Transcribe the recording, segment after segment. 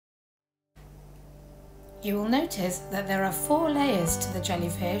You will notice that there are 4 layers to the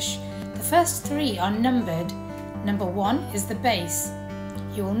jellyfish. The first 3 are numbered. Number 1 is the base.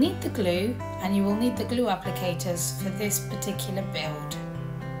 You will need the glue and you will need the glue applicators for this particular build.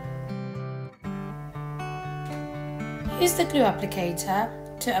 Use the glue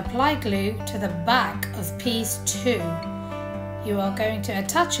applicator to apply glue to the back of piece 2. You are going to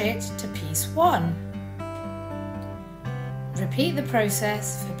attach it to piece 1. Repeat the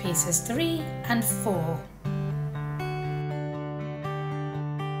process for pieces 3 and 4.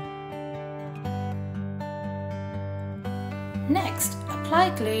 Next,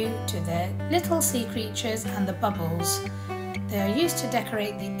 apply glue to the little sea creatures and the bubbles. They are used to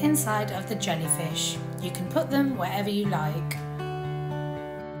decorate the inside of the jellyfish. You can put them wherever you like.